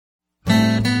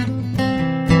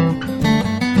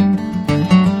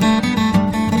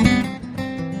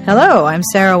Hello, I'm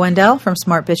Sarah Wendell from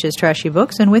Smart Bitches Trashy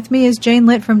Books, and with me is Jane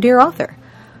Litt from Dear Author.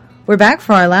 We're back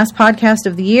for our last podcast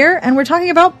of the year, and we're talking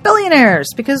about billionaires,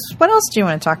 because what else do you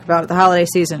want to talk about at the holiday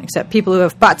season except people who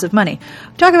have pots of money?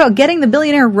 We talk about getting the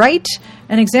billionaire right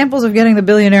and examples of getting the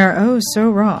billionaire oh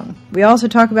so wrong. We also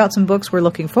talk about some books we're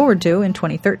looking forward to in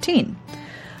 2013.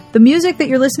 The music that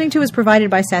you're listening to is provided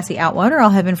by Sassy Outwater. I'll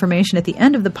have information at the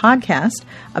end of the podcast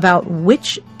about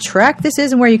which track this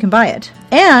is and where you can buy it.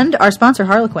 And our sponsor,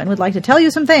 Harlequin, would like to tell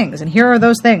you some things, and here are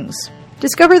those things.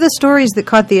 Discover the stories that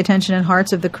caught the attention and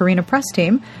hearts of the Carina Press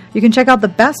team. You can check out the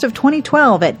Best of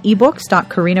 2012 at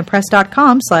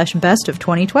ebooks.carinapress.com/best of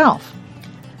 2012.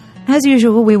 As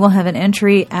usual, we will have an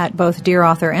entry at both Dear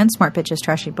Author and Smart Bitches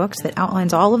Trashy Books that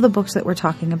outlines all of the books that we're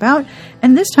talking about,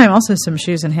 and this time also some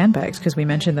shoes and handbags, because we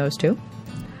mentioned those too.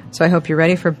 So I hope you're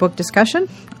ready for book discussion.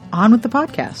 On with the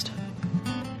podcast.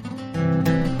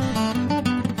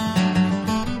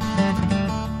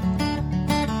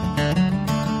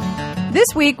 This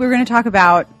week, we're going to talk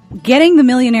about getting the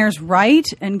millionaires right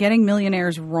and getting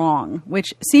millionaires wrong,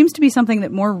 which seems to be something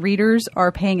that more readers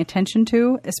are paying attention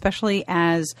to, especially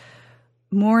as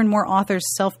more and more authors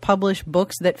self-publish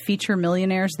books that feature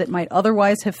millionaires that might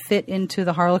otherwise have fit into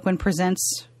the Harlequin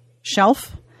Presents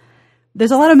shelf.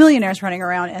 There's a lot of millionaires running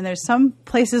around, and there's some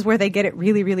places where they get it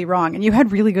really, really wrong, and you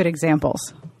had really good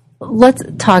examples. Let's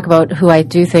talk about who I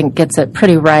do think gets it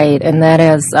pretty right, and that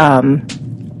is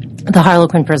the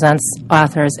Harlequin Presents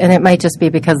authors, and it might just be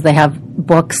because they have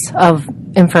books of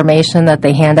information that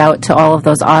they hand out to all of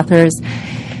those authors.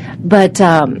 But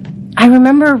I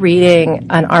remember reading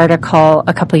an article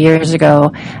a couple years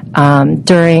ago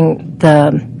during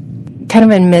the kind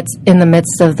of in the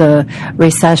midst of the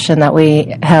recession that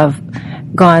we have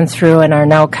gone through and are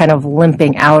now kind of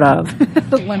limping out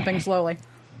of. Limping slowly.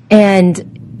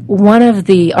 And one of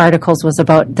the articles was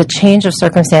about the change of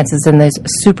circumstances in these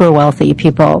super wealthy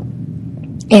people.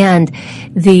 And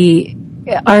the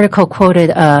article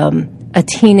quoted a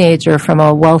teenager from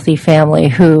a wealthy family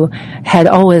who had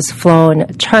always flown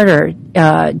charter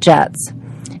jets.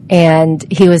 And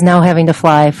he was now having to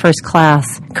fly first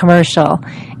class commercial.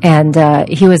 And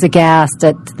he was aghast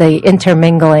at the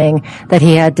intermingling that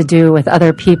he had to do with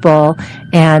other people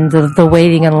and the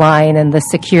waiting in line and the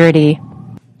security.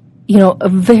 You know, a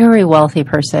very wealthy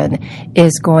person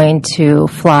is going to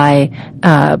fly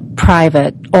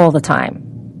private all the time.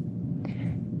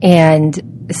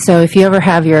 And so if you ever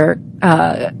have your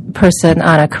person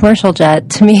on a commercial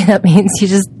jet, to me that means you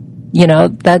just, you know,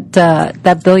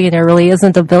 that billionaire really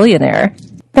isn't a billionaire.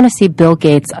 You're going to see Bill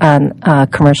Gates on a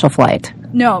commercial flight.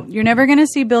 No, you're never going to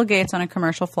see Bill Gates on a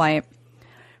commercial flight.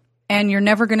 And you're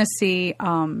never going to see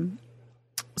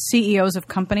CEOs of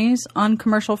companies on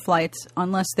commercial flights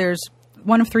unless there's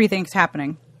one of three things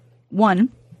happening. One,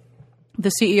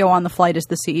 the CEO on the flight is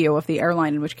the CEO of the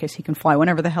airline, in which case he can fly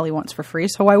whenever the hell he wants for free,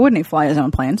 so why wouldn't he fly his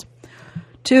own planes?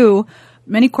 Two,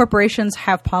 many corporations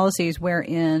have policies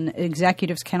wherein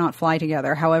executives cannot fly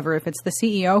together. However, if it's the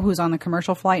CEO who's on the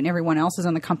commercial flight and everyone else is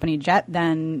on the company jet,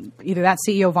 then either that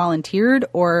CEO volunteered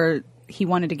or he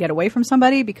wanted to get away from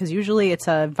somebody, because usually it's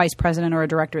a vice president or a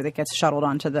director that gets shuttled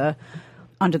onto the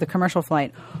commercial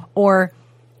flight. Or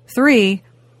three,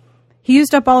 he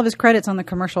used up all of his credits on the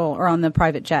commercial or on the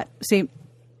private jet. See,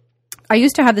 I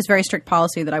used to have this very strict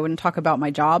policy that I wouldn't talk about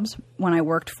my jobs when I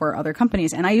worked for other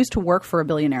companies. And I used to work for a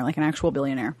billionaire, like an actual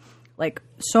billionaire. Like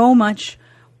so much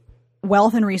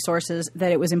wealth and resources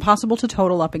that it was impossible to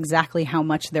total up exactly how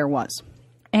much there was.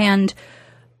 And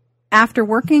after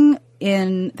working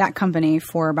in that company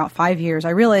for about 5 years,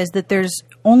 I realized that there's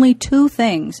only two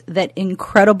things that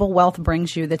incredible wealth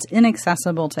brings you that's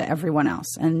inaccessible to everyone else.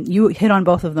 And you hit on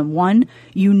both of them. One,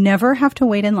 you never have to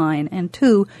wait in line. And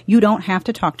two, you don't have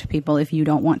to talk to people if you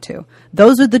don't want to.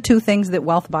 Those are the two things that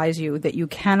wealth buys you that you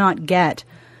cannot get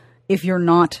if you're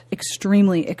not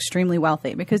extremely, extremely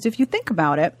wealthy. Because if you think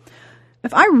about it,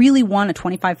 if I really want a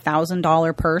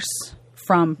 $25,000 purse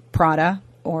from Prada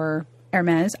or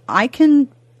Hermes, I can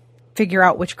figure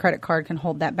out which credit card can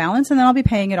hold that balance, and then I'll be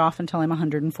paying it off until I'm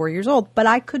 104 years old. But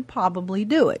I could probably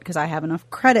do it because I have enough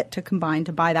credit to combine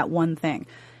to buy that one thing.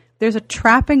 There's a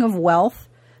trapping of wealth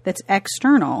that's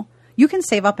external. You can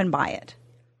save up and buy it.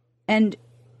 And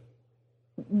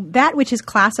that which is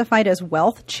classified as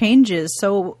wealth changes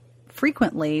so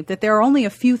frequently that there are only a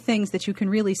few things that you can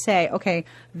really say, okay,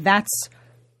 that's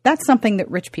something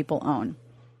that rich people own.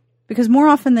 Because more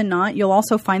often than not, you'll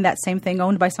also find that same thing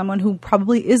owned by someone who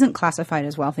probably isn't classified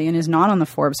as wealthy and is not on the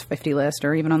Forbes 50 list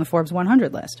or even on the Forbes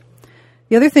 100 list.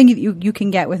 The other thing you can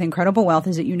get with incredible wealth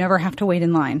is that you never have to wait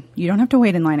in line. You don't have to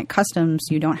wait in line at customs.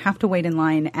 You don't have to wait in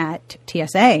line at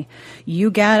TSA.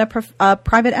 You get a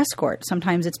private escort.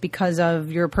 Sometimes it's because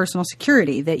of your personal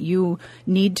security that you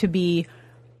need to be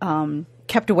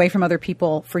kept away from other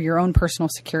people for your own personal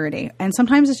security. And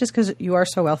sometimes it's just because you are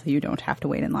so wealthy you don't have to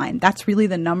wait in line. That's really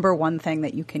the number one thing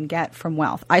that you can get from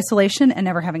wealth. Isolation and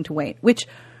never having to wait, which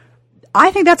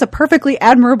I think that's a perfectly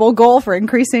admirable goal for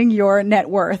increasing your net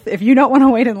worth. If you don't want to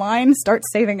wait in line, start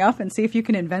saving up and see if you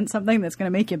can invent something that's going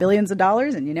to make you billions of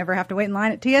dollars and you never have to wait in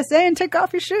line at TSA and take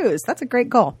off your shoes. That's a great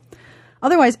goal.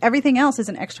 Otherwise, everything else is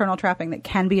an external trapping that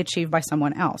can be achieved by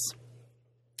someone else.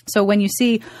 So when you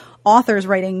see authors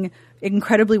writing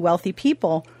incredibly wealthy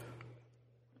people,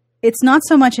 it's not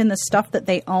so much in the stuff that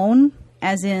they own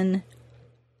as in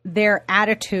their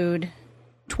attitude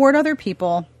toward other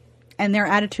people and their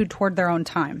attitude toward their own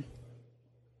time.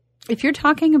 If you're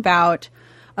talking about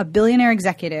a billionaire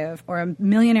executive or a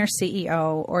millionaire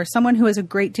CEO or someone who has a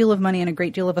great deal of money and a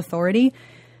great deal of authority,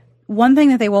 one thing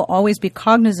that they will always be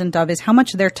cognizant of is how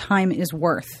much their time is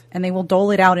worth, and they will dole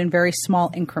it out in very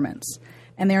small increments.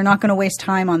 And they're not going to waste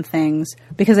time on things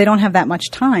because they don't have that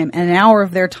much time. And an hour of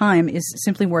their time is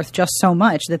simply worth just so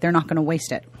much that they're not going to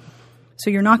waste it. So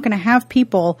you're not going to have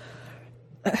people...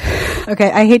 Okay,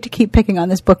 I hate to keep picking on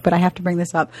this book, but I have to bring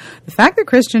this up. The fact that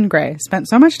Christian Grey spent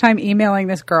so much time emailing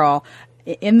this girl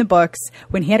in the books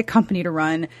when he had a company to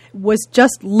run was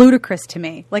just ludicrous to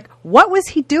me. Like, what was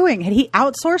he doing? Had he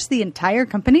outsourced the entire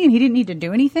company and he didn't need to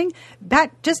do anything?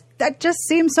 That just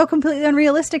seems so completely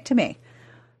unrealistic to me.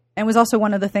 And was also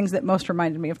one of the things that most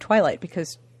reminded me of Twilight,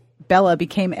 because Bella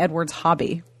became Edward's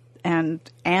hobby and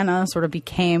Anna sort of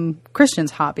became Christian's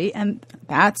hobby. And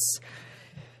that's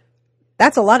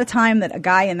a lot of time that a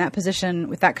guy in that position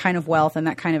with that kind of wealth and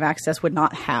that kind of access would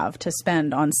not have to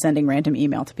spend on sending random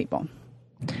email to people.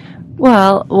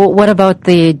 Well, what about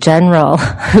the general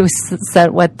who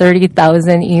sent,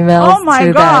 30,000 emails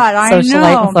to that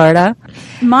socialite in Florida?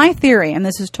 My theory, and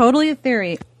this is totally a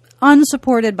theory,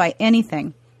 unsupported by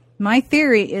anything, my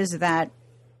theory is that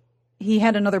he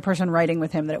had another person writing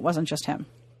with him, that it wasn't just him.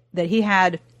 That he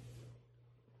had,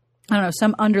 I don't know,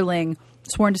 some underling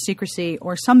sworn to secrecy,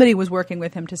 or somebody was working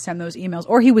with him to send those emails,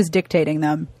 or he was dictating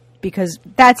them, because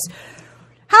that's...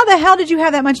 How the hell did you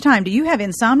have that much time? Do you have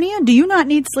insomnia? Do you not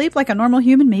need sleep like a normal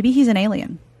human? Maybe he's an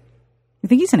alien. You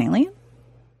think he's an alien?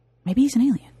 Maybe he's an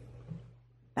alien.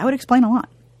 That would explain a lot.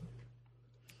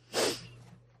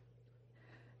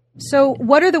 So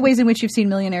what are the ways in which you've seen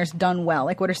millionaires done well?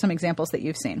 Like, what are some examples that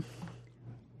you've seen?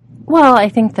 Well, I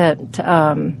think that...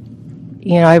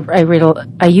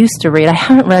 I used to read. I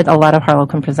haven't read a lot of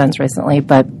Harlequin Presents recently,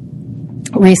 but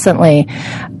recently,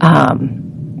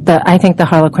 I think the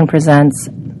Harlequin Presents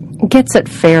gets it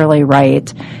fairly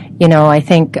right. I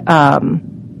think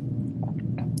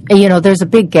there's a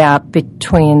big gap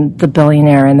between the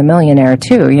billionaire and the millionaire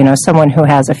too. Someone who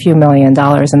has a few $1 million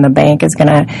in the bank is going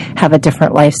to have a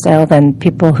different lifestyle than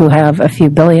people who have a few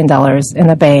 $1 billion in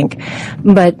the bank,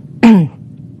 but.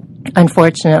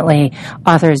 Unfortunately,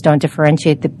 authors don't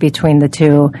differentiate between the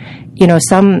two.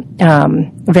 Some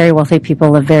very wealthy people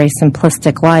live very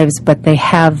simplistic lives, but they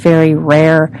have very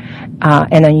rare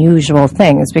and unusual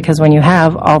things, because when you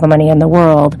have all the money in the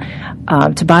world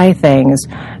to buy things,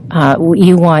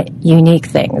 you want unique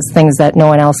things that no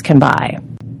one else can buy.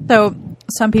 So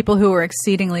some people who are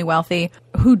exceedingly wealthy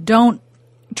who don't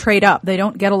trade up, they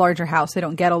don't get a larger house, they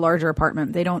don't get a larger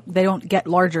apartment, they don't get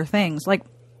larger things. Like,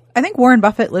 I think Warren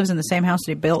Buffett lives in the same house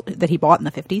that he bought in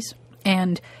the 50s,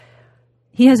 and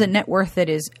he has a net worth that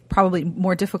is probably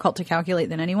more difficult to calculate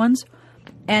than anyone's.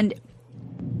 And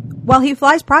while he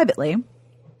flies privately,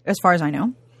 as far as I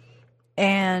know,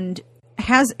 and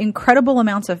has incredible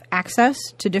amounts of access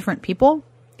to different people,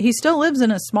 he still lives in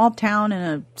a small town in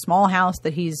a small house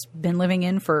that he's been living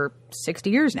in for 60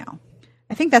 years now.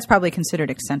 I think that's probably considered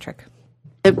eccentric.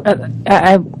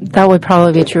 That would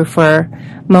probably be true for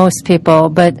most people,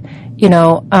 but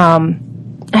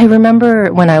I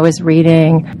remember when I was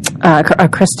reading a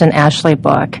Kristen Ashley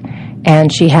book,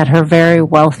 and she had her very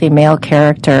wealthy male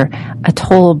character, a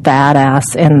total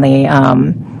badass in the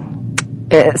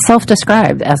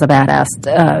self-described as a badass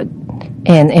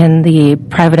in the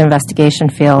private investigation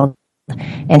field,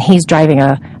 and he's driving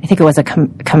I think it was a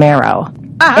Camaro.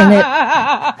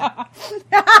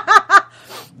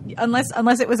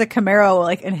 Unless it was a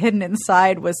Camaro, and hidden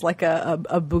inside was like a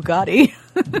Bugatti.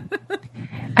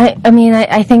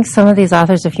 I think some of these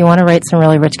authors, if you want to write some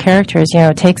really rich characters,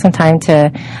 take some time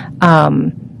to,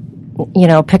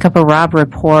 pick up a Robb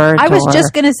Report. I was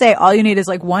just going to say, all you need is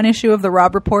one issue of the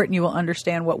Robb Report, and you will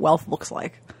understand what wealth looks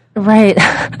like. Right.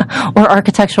 Or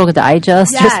Architectural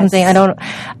Digest or something. I don't.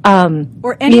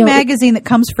 Or any magazine that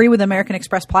comes free with American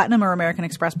Express Platinum or American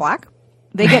Express Black.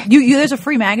 They get you. There's a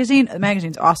free magazine. The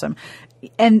magazine's awesome,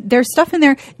 and there's stuff in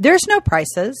there. There's no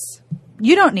prices.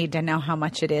 You don't need to know how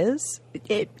much it is.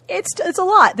 It's a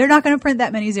lot. They're not going to print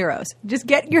that many zeros. Just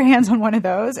get your hands on one of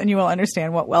those, and you will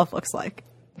understand what wealth looks like.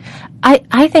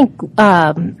 I think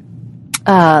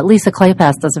Lisa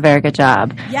Kleypas does a very good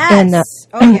job. Yes.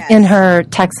 In her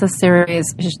Texas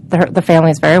series, the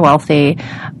family is very wealthy.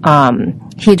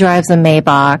 He drives a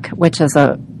Maybach, which is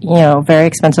a very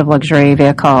expensive luxury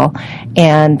vehicle,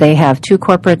 and they have 2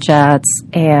 corporate jets,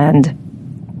 and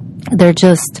they're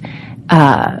just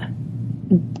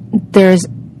there's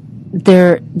an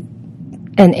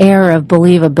air of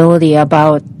believability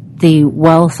about the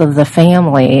wealth of the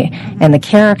family and the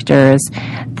characters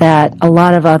that a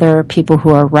lot of other people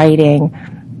who are writing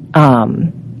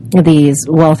these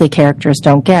wealthy characters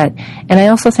don't get. And I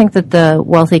also think that the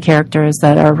wealthy characters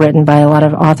that are written by a lot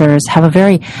of authors have a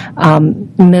very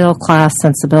middle-class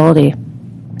sensibility.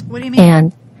 What do you mean?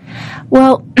 And,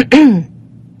 well,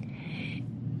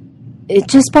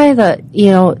 just by the,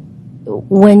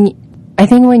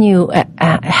 when you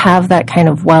have that kind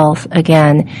of wealth,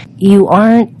 again, you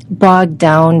aren't bogged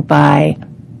down by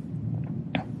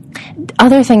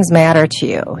other things matter to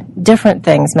you. Different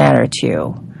things matter to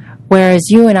you. Whereas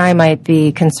you and I might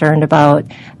be concerned about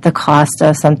the cost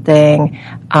of something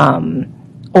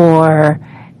or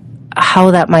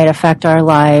how that might affect our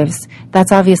lives.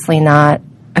 That's obviously not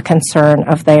a concern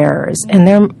of theirs. And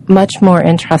they're much more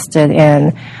interested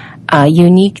in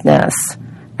uniqueness,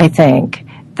 I think.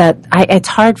 That it's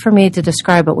hard for me to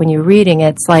describe it when you're reading.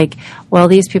 It's like, well,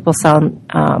 these people sound.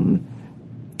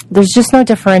 There's just no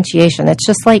differentiation. It's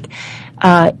just like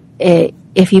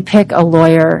if you pick a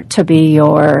lawyer to be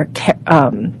your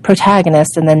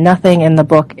protagonist, and then nothing in the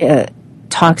book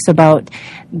talks about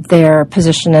their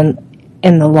position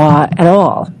in the law at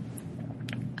all.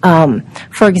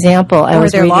 For example, I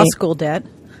was their reading law school debt.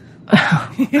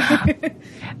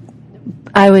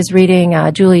 I was reading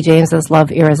Julie James's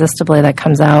Love Irresistibly that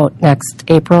comes out next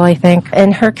April, I think.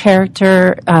 And her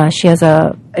character, she has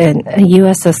an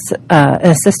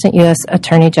assistant U.S.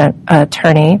 attorney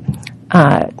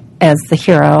as the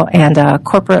hero, and a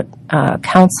corporate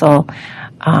counsel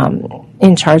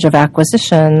in charge of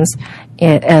acquisitions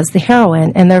as the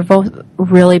heroine. And they're both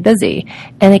really busy.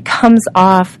 And it comes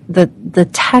off the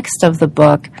text of the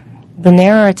book, the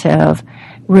narrative,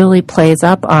 really plays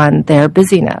up on their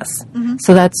busyness. Mm-hmm.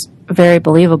 So that's very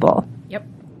believable. Yep.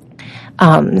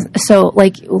 So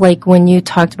like when you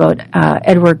talked about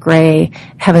Edward Gray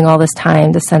having all this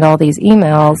time to send all these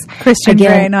emails. Christian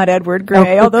Gray, not Edward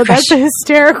Gray, although that's a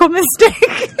hysterical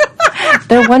mistake.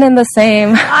 They're one and the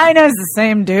same. I know, it's the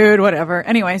same dude, whatever.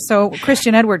 Anyway, so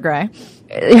Christian Edward Gray.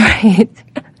 Right.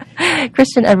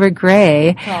 Christian Edward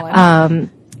Gray,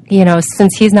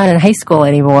 since he's not in high school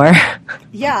anymore.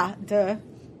 Yeah, duh.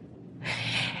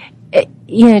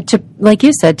 To, like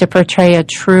you said, to portray a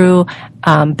true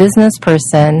business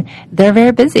person, they're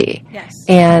very busy. Yes.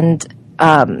 And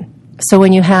so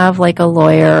when you have like a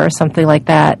lawyer or something like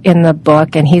that in the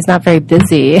book and he's not very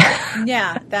busy.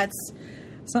 Yeah,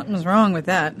 something's wrong with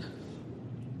that.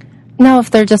 No, if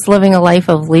they're just living a life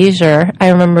of leisure.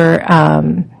 I remember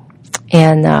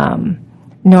in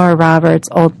Nora Roberts'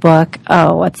 old book,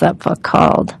 what's that book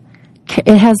called?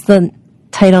 It has the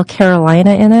title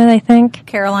Carolina in it, I think.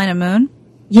 Carolina Moon?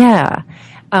 Yeah.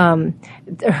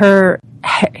 Her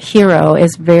hero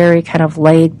is very kind of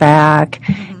laid back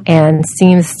and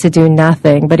seems to do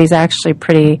nothing, but he's actually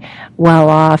pretty well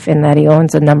off in that he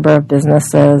owns a number of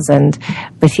businesses,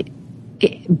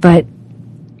 but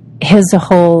his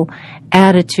whole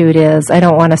attitude is, I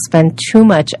don't want to spend too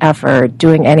much effort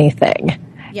doing anything.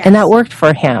 Yes. And that worked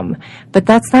for him. But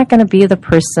that's not going to be the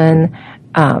person,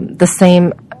 the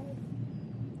same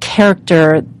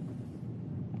character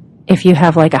if you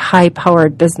have like a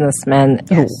high-powered businessman.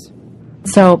 Yes.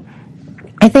 So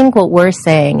I think what we're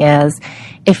saying is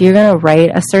if you're going to write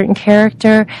a certain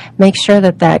character, make sure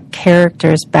that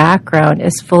character's background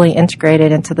is fully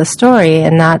integrated into the story,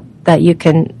 and not that you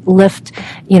can lift,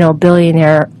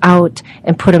 Billionaire out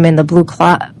and put him in the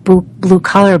blue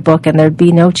collar book and there'd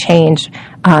be no change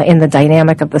in the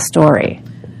dynamic of the story.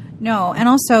 No, and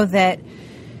also that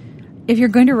if you're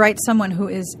going to write someone who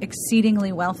is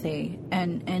exceedingly wealthy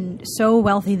and so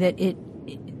wealthy that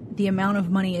the amount of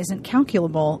money isn't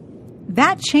calculable,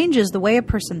 that changes the way a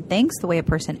person thinks, the way a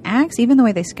person acts, even the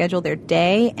way they schedule their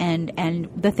day and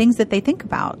the things that they think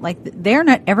about. Like, they're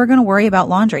not ever going to worry about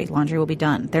laundry. Laundry will be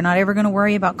done. They're not ever going to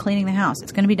worry about cleaning the house.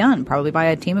 It's going to be done, probably by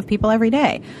a team of people every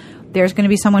day. There's going to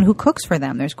be someone who cooks for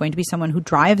them. There's going to be someone who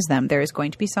drives them. There is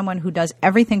going to be someone who does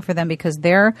everything for them because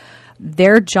their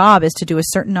job is to do a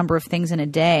certain number of things in a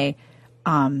day.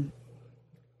 And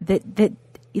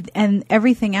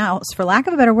everything else, for lack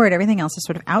of a better word, everything else is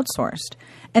sort of outsourced.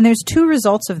 And there's two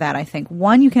results of that, I think.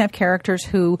 One, you can have characters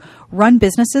who run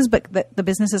businesses, but the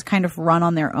businesses kind of run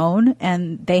on their own,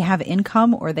 and they have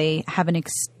income or they have an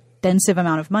extensive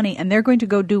amount of money, and they're going to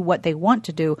go do what they want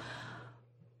to do.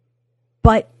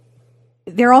 But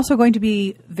they're also going to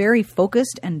be very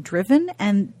focused and driven,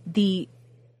 and the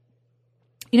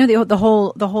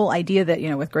whole idea that,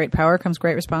 with great power comes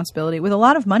great responsibility. With a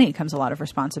lot of money comes a lot of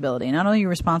responsibility. Not only are you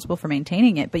responsible for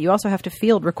maintaining it, but you also have to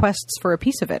field requests for a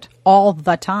piece of it all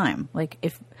the time. Like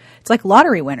it's like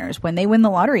lottery winners. When they win the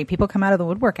lottery, people come out of the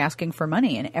woodwork asking for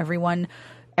money, and everyone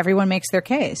makes their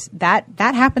case. That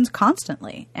happens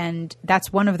constantly, and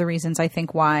that's one of the reasons I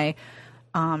think why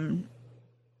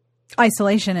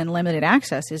isolation and limited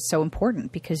access is so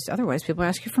important, because otherwise people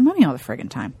ask you for money all the friggin'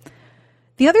 time.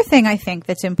 The other thing I think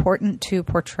that's important to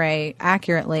portray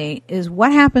accurately is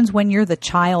what happens when you're the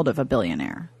child of a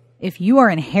billionaire. If you are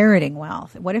inheriting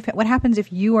wealth, what happens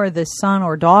if you are the son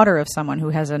or daughter of someone who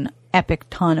has an epic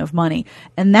ton of money,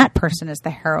 and that person is the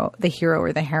hero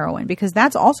or the heroine? Because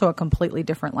that's also a completely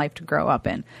different life to grow up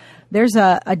in. There's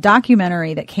a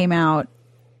documentary that came out,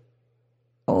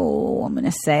 I'm going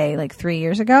to say like 3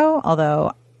 years ago,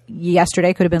 although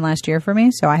yesterday could have been last year for me,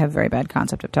 so I have a very bad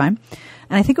concept of time.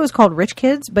 And I think it was called Rich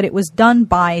Kids, but it was done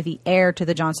by the heir to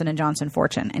the Johnson & Johnson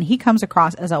fortune. And he comes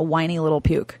across as a whiny little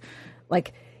puke.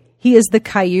 Like, he is the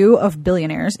Caillou of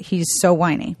billionaires. He's so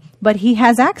whiny. But he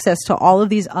has access to all of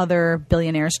these other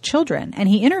billionaires' children, and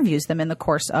he interviews them in the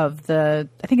course of I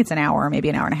think it's an hour or maybe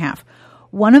an hour and a half.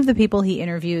 One of the people he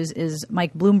interviews is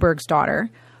Mike Bloomberg's daughter,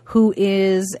 who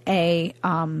is I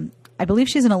believe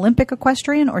she's an Olympic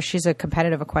equestrian, or she's a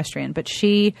competitive equestrian, but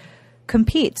she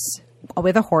competes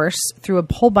with a horse through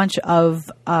a whole bunch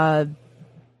of, I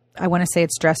want to say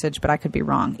it's dressage, but I could be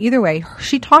wrong. Either way,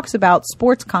 she talks about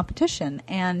sports competition.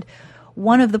 And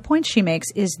one of the points she makes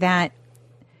is that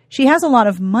she has a lot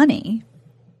of money,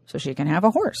 so she can have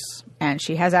a horse, and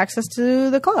she has access to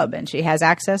the club, and she has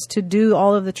access to do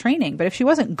all of the training. But if she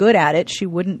wasn't good at it, she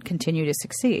wouldn't continue to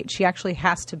succeed. She actually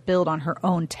has to build on her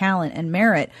own talent and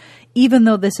merit, even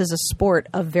though this is a sport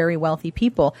of very wealthy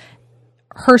people.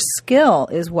 Her skill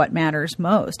is what matters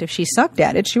most. If she sucked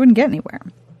at it, she wouldn't get anywhere.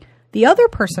 The other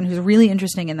person who's really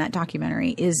interesting in that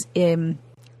documentary is, I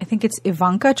think it's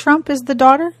Ivanka Trump is the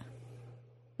daughter.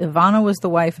 Ivana was the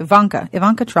wife.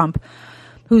 Ivanka Trump,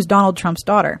 who's Donald Trump's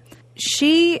daughter.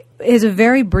 She is a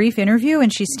very brief interview,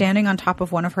 and she's standing on top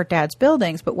of one of her dad's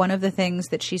buildings. But one of the things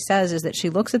that she says is that she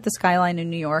looks at the skyline in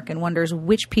New York and wonders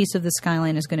which piece of the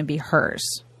skyline is going to be hers.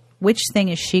 Which thing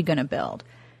is she going to build?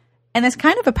 And that's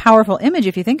kind of a powerful image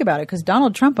if you think about it, because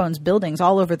Donald Trump owns buildings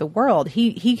all over the world.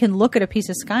 He can look at a piece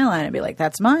of skyline and be like,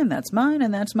 that's mine, and that's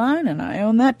mine, and I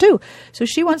own that too. So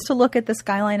she wants to look at the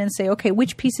skyline and say, okay,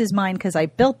 which piece is mine because I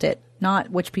built it,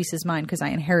 not which piece is mine because I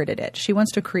inherited it. She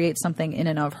wants to create something in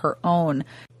and of her own.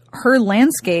 Her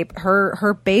landscape,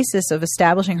 her basis of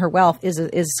establishing her wealth is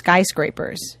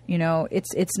skyscrapers.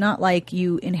 It's not like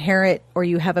you inherit or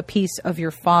you have a piece of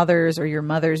your father's or your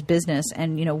mother's business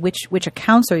and, which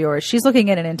accounts are yours. She's looking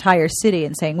at an entire city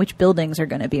and saying, which buildings are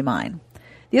going to be mine?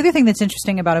 The other thing that's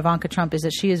interesting about Ivanka Trump is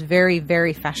that she is very,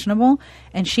 very fashionable,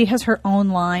 and she has her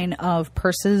own line of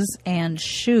purses and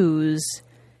shoes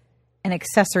and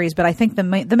accessories, but I think the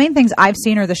main things I've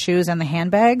seen are the shoes and the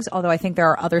handbags, although I think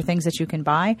there are other things that you can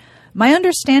buy. My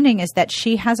understanding is that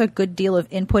she has a good deal of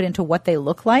input into what they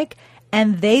look like,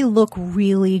 and they look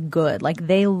really good. Like,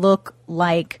 they look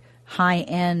like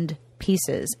high-end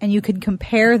pieces, and you can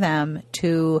compare them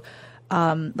to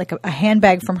like a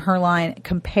handbag from her line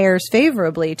compares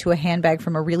favorably to a handbag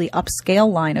from a really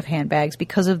upscale line of handbags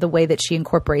because of the way that she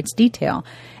incorporates detail.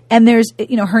 And there's,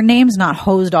 her name's not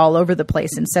hosed all over the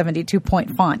place in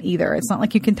 72-point font either. It's not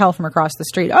like you can tell from across the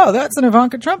street, oh, that's an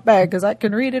Ivanka Trump bag because I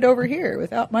can read it over here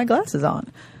without my glasses on.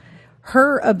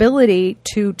 Her ability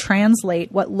to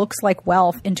translate what looks like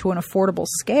wealth into an affordable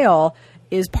scale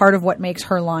is part of what makes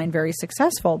her line very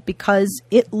successful, because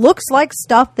it looks like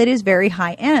stuff that is very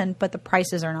high end, but the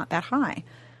prices are not that high.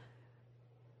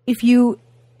 If you're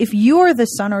the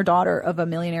son or daughter of a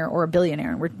millionaire or a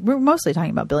billionaire, and we're mostly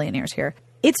talking about billionaires here,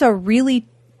 it's a really,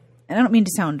 and I don't mean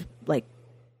to sound like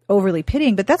overly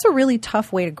pitying, but that's a really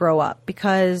tough way to grow up,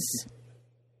 because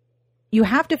you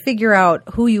have to figure out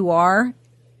who you are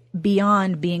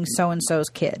beyond being so-and-so's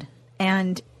kid.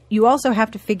 And you also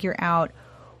have to figure out,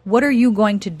 what are you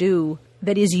going to do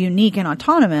that is unique and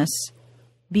autonomous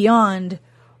beyond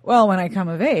well, when I come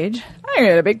of age, I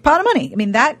get a big pot of money. I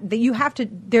mean, that you have to.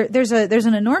 There's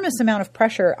an enormous amount of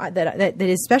pressure that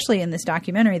is, especially in this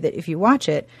documentary, that if you watch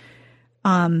it,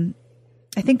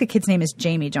 I think the kid's name is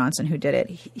Jamie Johnson who did it.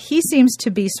 He seems to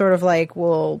be sort of like,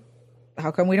 well, how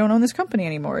come we don't own this company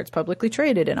anymore? It's publicly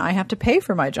traded, and I have to pay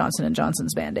for my Johnson &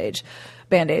 Johnson's Band-Aids.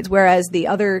 Whereas the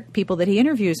other people that he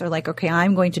interviews are like, okay,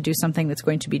 I'm going to do something that's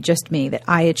going to be just me, that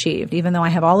I achieved. Even though I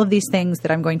have all of these things that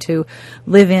I'm going to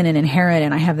live in and inherit,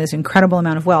 and I have this incredible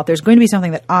amount of wealth, there's going to be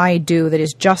something that I do that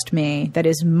is just me, that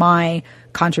is my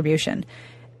contribution.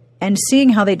 And seeing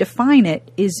how they define it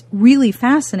is really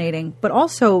fascinating, but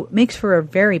also makes for a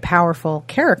very powerful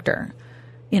character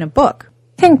in a book.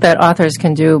 I think that authors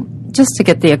can do just to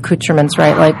get the accoutrements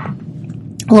right. Like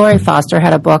Lori Foster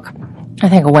had a book, I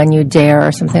think When You Dare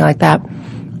or something like that.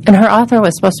 And her author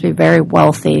was supposed to be very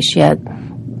wealthy.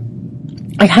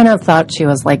 I kind of thought she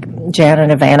was like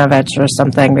Janet Ivanovich or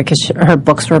something because her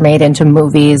books were made into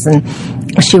movies, and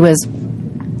she was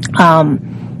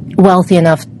wealthy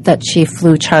enough that she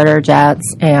flew charter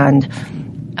jets, and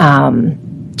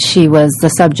she was the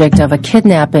subject of a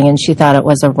kidnapping, and she thought it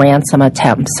was a ransom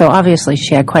attempt. So obviously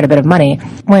she had quite a bit of money.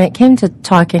 When it came to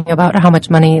talking about how much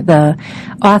money the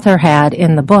author had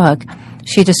in the book,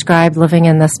 she described living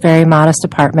in this very modest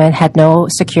apartment, had no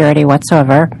security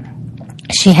whatsoever.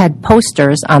 She had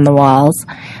posters on the walls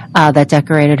that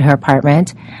decorated her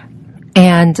apartment,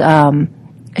 and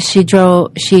she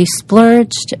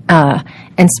splurged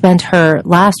and spent her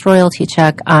last royalty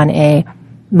check on a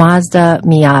Mazda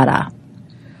Miata.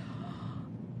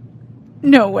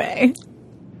 No way.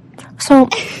 So,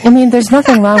 I mean, there's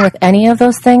nothing wrong with any of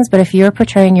those things, but if you're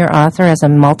portraying your author as a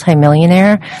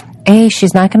multimillionaire,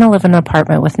 she's not going to live in an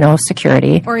apartment with no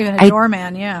security. Or even a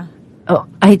doorman, yeah. Oh,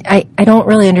 I don't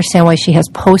really understand why she has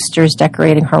posters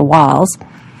decorating her walls.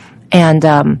 And,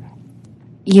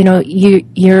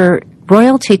 your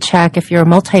royalty check, if you're a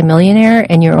multimillionaire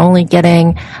and you're only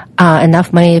getting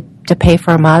enough money to pay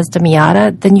for a Mazda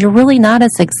Miata, then you're really not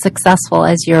as successful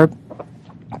as you're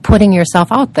putting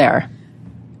yourself out there.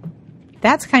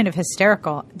 That's kind of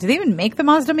hysterical. Do they even make the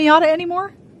Mazda Miata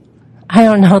anymore? I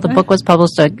don't know. The book was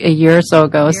published a year or so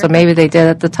ago, so maybe they did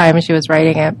at the time she was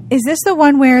writing it. Is this the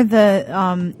one where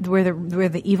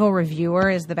the evil reviewer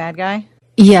is the bad guy?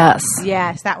 Yes.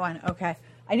 Yes, that one. Okay.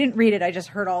 I didn't read it. I just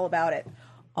heard all about it.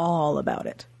 All about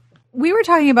it. We were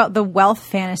talking about the wealth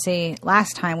fantasy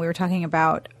last time. We were talking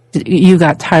about... You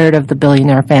got tired of the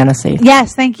billionaire fantasy.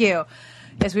 Yes, thank you.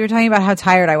 Yes, we were talking about how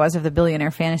tired I was of the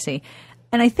billionaire fantasy.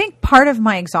 And I think part of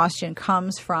my exhaustion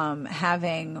comes from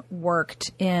having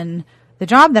worked in the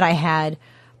job that I had.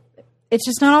 It's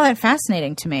just not all that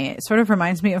fascinating to me. It sort of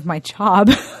reminds me of my job,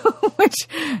 which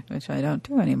I don't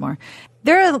do anymore.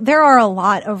 There are a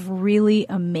lot of really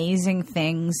amazing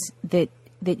things that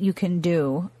you can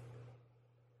do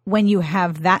when you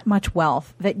have that much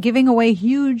wealth, that giving away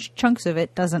huge chunks of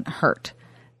it doesn't hurt.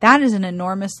 That is an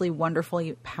enormously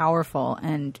wonderfully powerful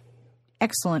and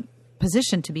excellent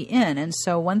position to be in. And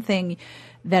so one thing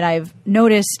that I've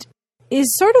noticed is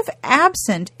sort of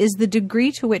absent is the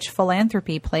degree to which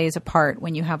philanthropy plays a part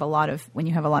when you have a lot of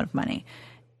money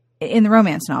in the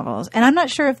romance novels. And I'm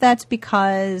not sure if that's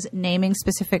because naming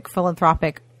specific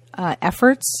philanthropic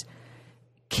efforts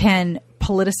can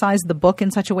politicize the book in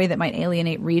such a way that might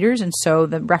alienate readers, and so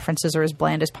the references are as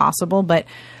bland as possible. But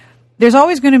there's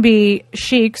always going to be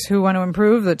sheiks who want to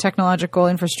improve the technological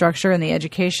infrastructure and the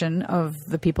education of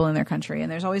the people in their country.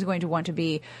 And there's always going to want to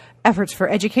be efforts for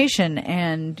education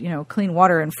and, clean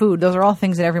water and food. Those are all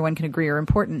things that everyone can agree are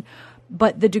important.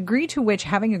 But the degree to which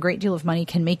having a great deal of money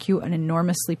can make you an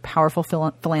enormously powerful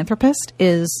philanthropist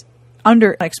is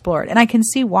underexplored. And I can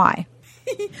see why.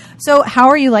 So how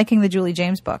are you liking the Julie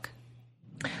James book?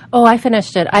 Oh, I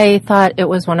finished it. I thought it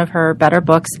was one of her better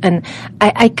books, and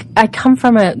I come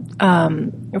from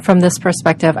from this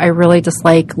perspective. I really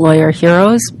dislike lawyer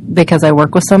heroes because I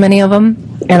work with so many of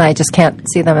them, and I just can't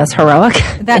see them as heroic.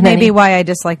 That may be why I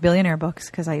dislike billionaire books,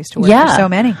 because I used to work for so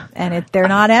many, and they're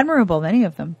not admirable. Many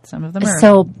of them, some of them are.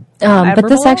 So, but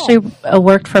this actually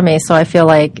worked for me. So I feel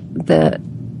like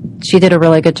she did a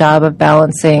really good job of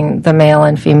balancing the male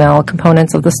and female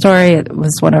components of the story. It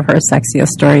was one of her sexiest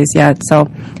stories yet.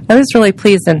 So I was really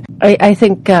pleased, and I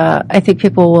think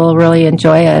people will really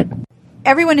enjoy it.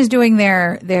 Everyone is doing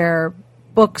their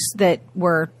books that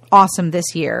were awesome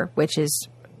this year, which is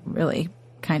really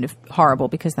kind of horrible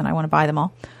because then I want to buy them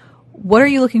all. What are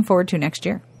you looking forward to next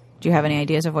year? Do you have any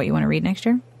ideas of what you want to read next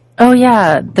year? Oh,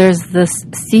 yeah. There's this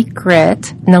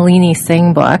secret Nalini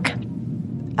Singh book.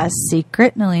 A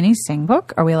secret Nalini Singh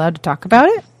book? Are we allowed to talk about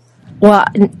it? Well,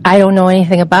 I don't know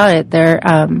anything about it.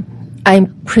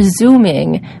 I'm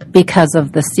presuming because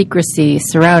of the secrecy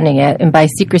surrounding it, and by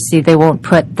secrecy they won't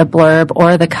put the blurb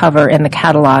or the cover in the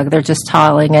catalog. They're just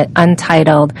calling it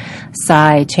Untitled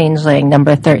Psi Changeling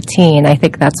number 13. I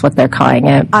think that's what they're calling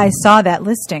it. I saw that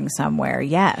listing somewhere,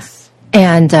 yes.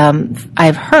 And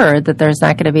I've heard that there's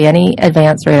not going to be any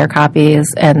advanced reader copies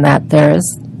and that there's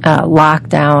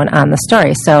lockdown on the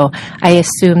story. So I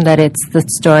assume that it's the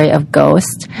story of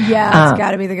Ghost. Yeah, it's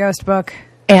got to be the Ghost book.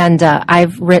 And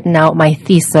I've written out my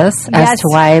thesis as to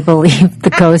why I believe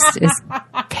the ghost is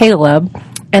Caleb.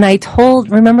 And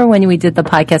remember when we did the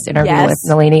podcast interview with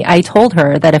Nalini, I told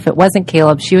her that if it wasn't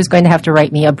Caleb, she was going to have to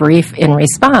write me a brief in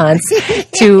response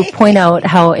to point out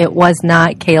how it was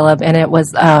not Caleb and it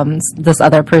was this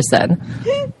other person.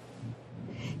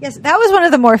 Yes, that was one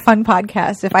of the more fun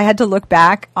podcasts. If I had to look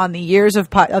back on the years of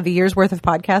the year's worth of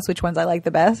podcasts, which ones I like the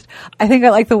best, I think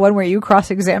I like the one where you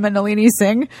cross-examine Nalini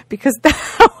Singh because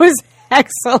that was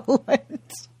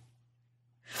excellent.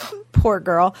 Poor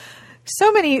girl.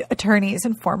 So many attorneys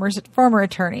and former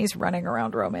attorneys running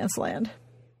around romance land.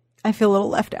 I feel a little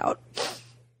left out.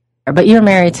 But you're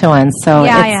married to one, so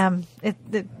yeah, I am.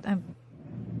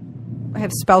 I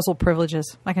have spousal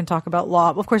privileges. I can talk about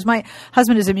law. Of course, my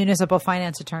husband is a municipal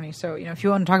finance attorney, so if you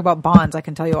want to talk about bonds, I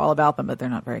can tell you all about them, but they're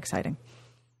not very exciting.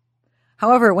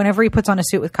 However, whenever he puts on a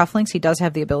suit with cufflinks, he does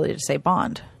have the ability to say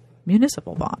bond,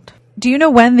 municipal bond. Do you know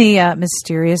when the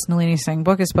mysterious Nalini Singh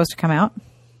book is supposed to come out?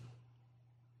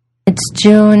 It's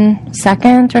June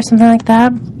 2nd or something like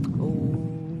that.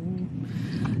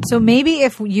 So maybe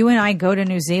if you and I go to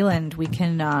New Zealand, we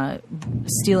can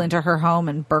steal into her home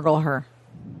and burgle her.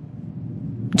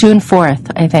 June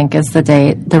 4th, I think, is the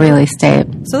date, the release date.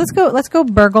 So let's go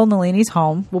burgle Nalini's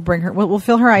home. We'll bring her, we'll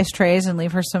fill her ice trays and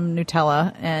leave her some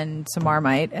Nutella and some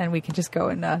Marmite, and we can just go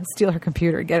and steal her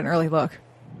computer and get an early look.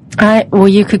 Well,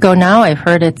 you could go now. I've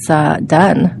heard it's done.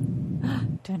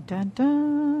 Dun, dun,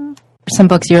 dun. Some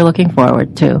books you're looking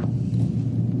forward to.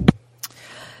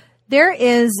 There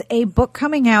is a book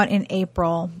coming out in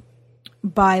April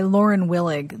by Lauren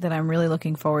Willig that I'm really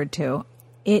looking forward to.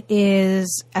 It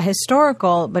is a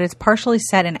historical, but it's partially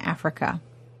set in Africa.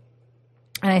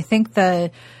 And I think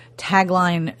the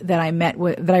tagline that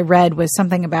I read was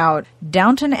something about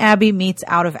Downton Abbey meets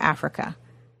Out of Africa.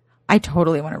 I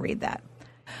totally want to read that.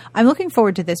 I'm looking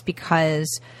forward to this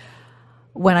because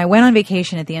when I went on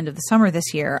vacation at the end of the summer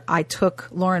this year, I took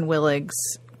Lauren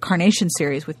Willig's Carnation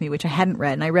series with me, which I hadn't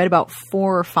read, and I read about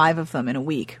 4 or 5 of them in a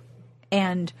week.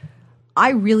 And I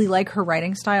really like her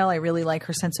writing style. I really like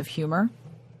her sense of humor.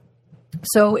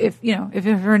 So if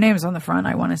her name's on the front,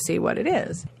 I want to see what it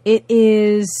is. It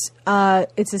is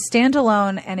it's a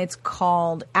standalone, and it's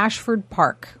called Ashford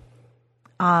Park.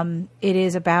 It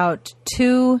is about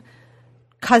 2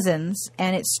 cousins,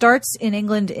 and it starts in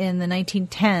England in the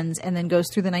 1910s and then goes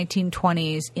through the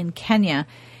 1920s in Kenya.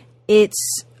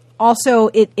 It's also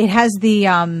it has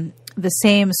the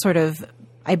same sort of,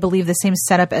 I believe, the same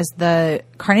setup as the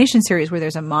Carnation series, where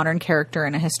there's a modern character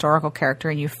and a historical character,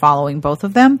 and you following both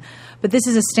of them. But this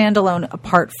is a standalone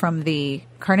apart from the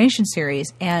Carnation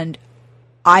series, and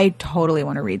I totally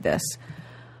want to read this.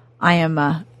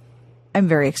 I'm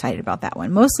very excited about that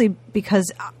one, mostly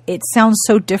because it sounds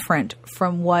so different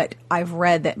from what I've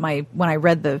read. That when I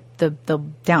read the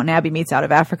Downton Abbey meets Out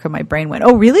of Africa, my brain went,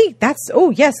 "Oh, really?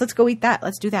 Yes, let's go eat that.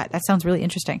 Let's do that. That sounds really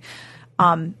interesting."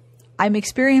 I'm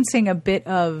experiencing a bit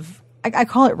of, I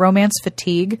call it romance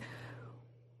fatigue,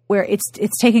 where it's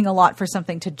taking a lot for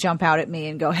something to jump out at me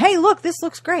and go, "Hey, look, this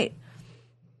looks great."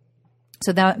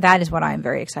 So that is what I am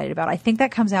very excited about. I think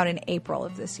that comes out in April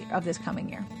of this coming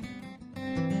year.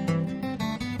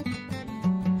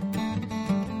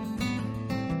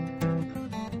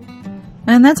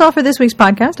 And that's all for this week's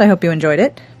podcast. I hope you enjoyed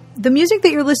it. The music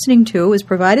that you're listening to was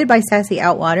provided by Sassy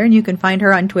Outwater, and you can find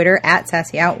her on Twitter at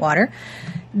Sassy Outwater.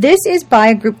 This is by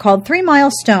a group called 3 Mile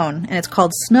Stone, and it's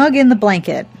called Snug in the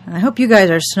Blanket. And I hope you guys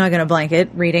are snug in a blanket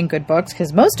reading good books,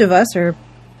 because most of us, or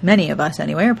many of us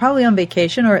anyway, are probably on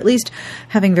vacation, or at least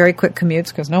having very quick commutes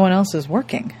because no one else is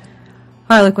working.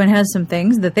 Harlequin has some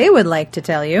things that they would like to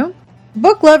tell you.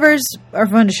 Book lovers are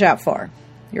fun to shop for.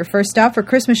 Your first stop for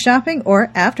Christmas shopping or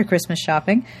after Christmas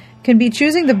shopping can be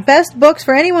choosing the best books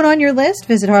for anyone on your list.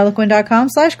 Visit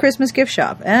harlequin.com/Christmas gift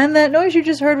shop. And that noise you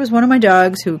just heard was one of my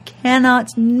dogs, who cannot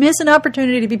miss an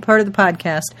opportunity to be part of the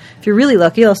podcast. If you're really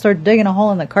lucky, they'll start digging a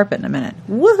hole in the carpet in a minute.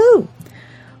 Woohoo!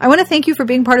 I want to thank you for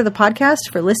being part of the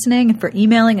podcast, for listening, and for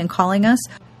emailing and calling us.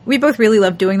 We both really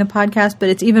love doing the podcast, but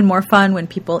it's even more fun when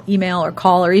people email or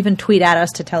call or even tweet at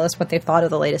us to tell us what they've thought of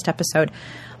the latest episode.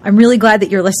 I'm really glad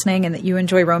that you're listening and that you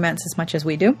enjoy romance as much as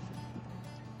we do.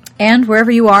 And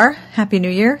wherever you are, Happy New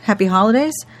Year, Happy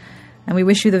Holidays. and we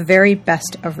wish you the very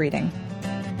best of reading.